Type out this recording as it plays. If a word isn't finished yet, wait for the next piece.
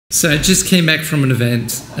So I just came back from an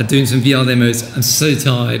event doing some VR demos. I'm so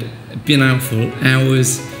tired. I've been out for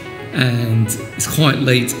hours and it's quite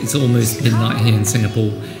late. It's almost midnight here in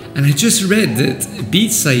Singapore. And I just read that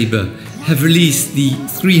Beat Saber have released the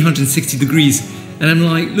 360 degrees. And I'm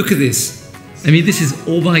like, look at this. I mean, this is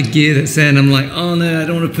all my gear that's there. And I'm like, oh no, I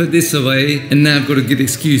don't want to put this away. And now I've got a good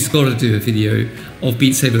excuse, got to do a video of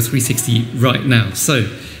Beat Saber 360 right now.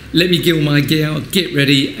 So let me get all my gear out, get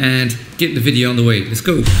ready and get the video on the way. Let's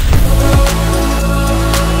go.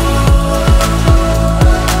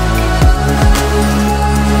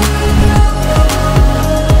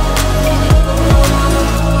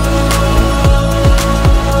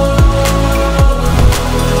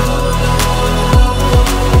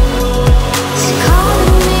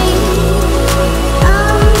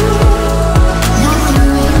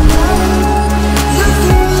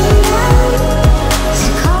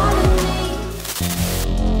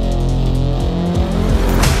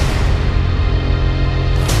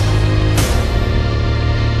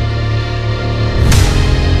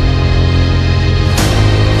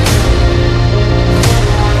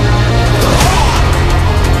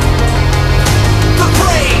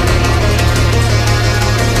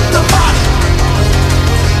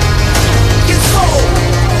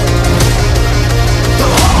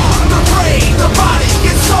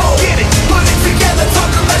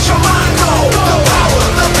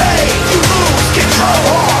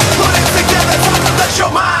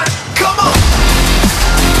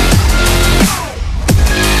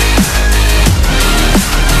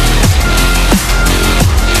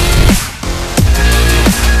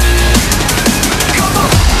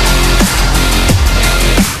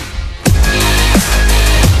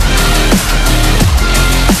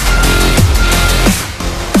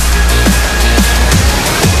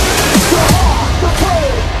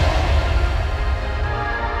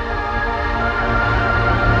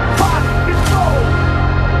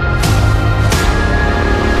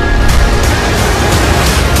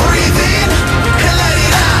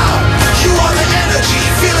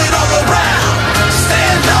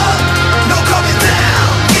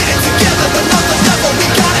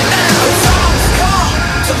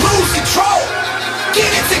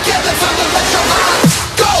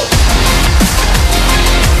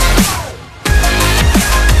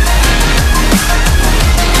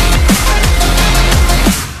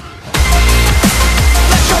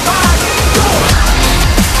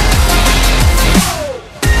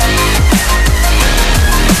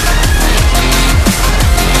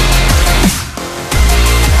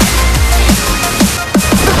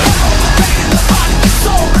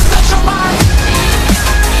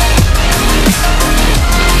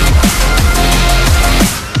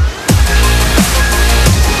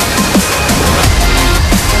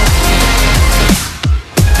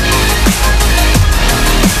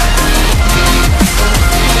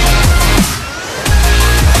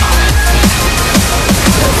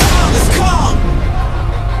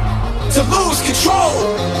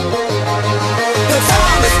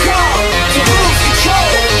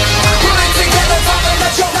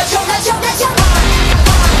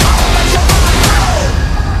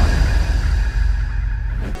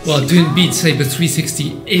 Well, doing Beat Saber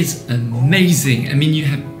 360 is amazing. I mean, you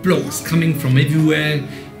have blocks coming from everywhere,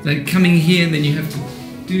 like coming here, and then you have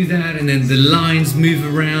to do that, and then the lines move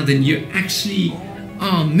around, and you actually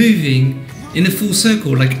are moving in a full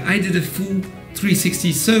circle. Like I did a full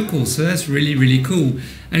 360 circle, so that's really, really cool.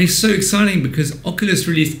 And it's so exciting because Oculus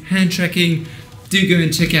released hand tracking. Do go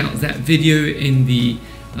and check out that video in the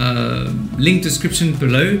link description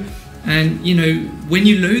below. And you know, when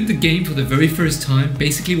you load the game for the very first time,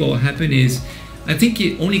 basically what will happen is, I think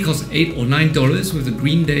it only costs $8 or $9 with a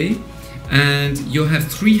green day, and you'll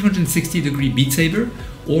have 360 degree Beat Saber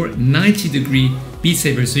or 90 degree Beat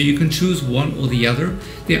Saber, so you can choose one or the other.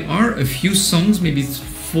 There are a few songs, maybe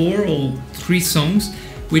 4 or 3 songs,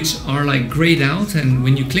 which are like grayed out, and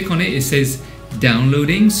when you click on it, it says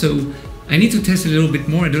downloading. So I need to test a little bit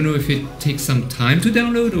more. I don't know if it takes some time to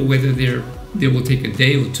download or whether they will take a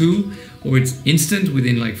day or two, or it's instant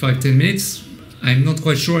within like 5-10 minutes. I'm not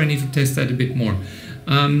quite sure. I need to test that a bit more.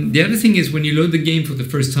 The other thing is, when you load the game for the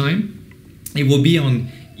first time, it will be on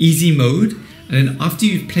easy mode, and then after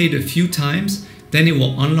you've played a few times, then it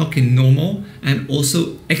will unlock in normal and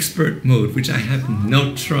also expert mode, which I have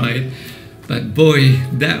not tried, but boy,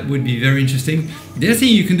 that would be very interesting. The other thing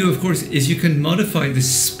you can do, of course, is you can modify the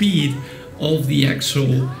speed of the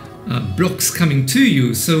actual blocks coming to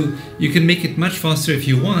you, so you can make it much faster if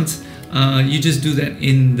you want. You just do that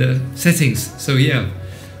in the settings. So yeah,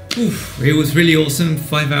 oof, it was really awesome.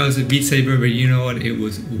 5 hours of Beat Saber, but you know what, it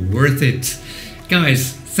was worth it.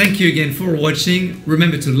 Guys, Thank you again for watching.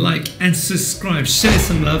 Remember to like and subscribe, share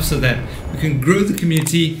some love so that we can grow the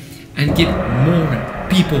community and get more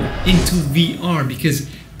people into VR, because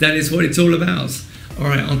that is what it's all about.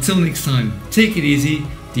 Alright, until next time, take it easy.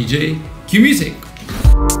 DJ, cue music.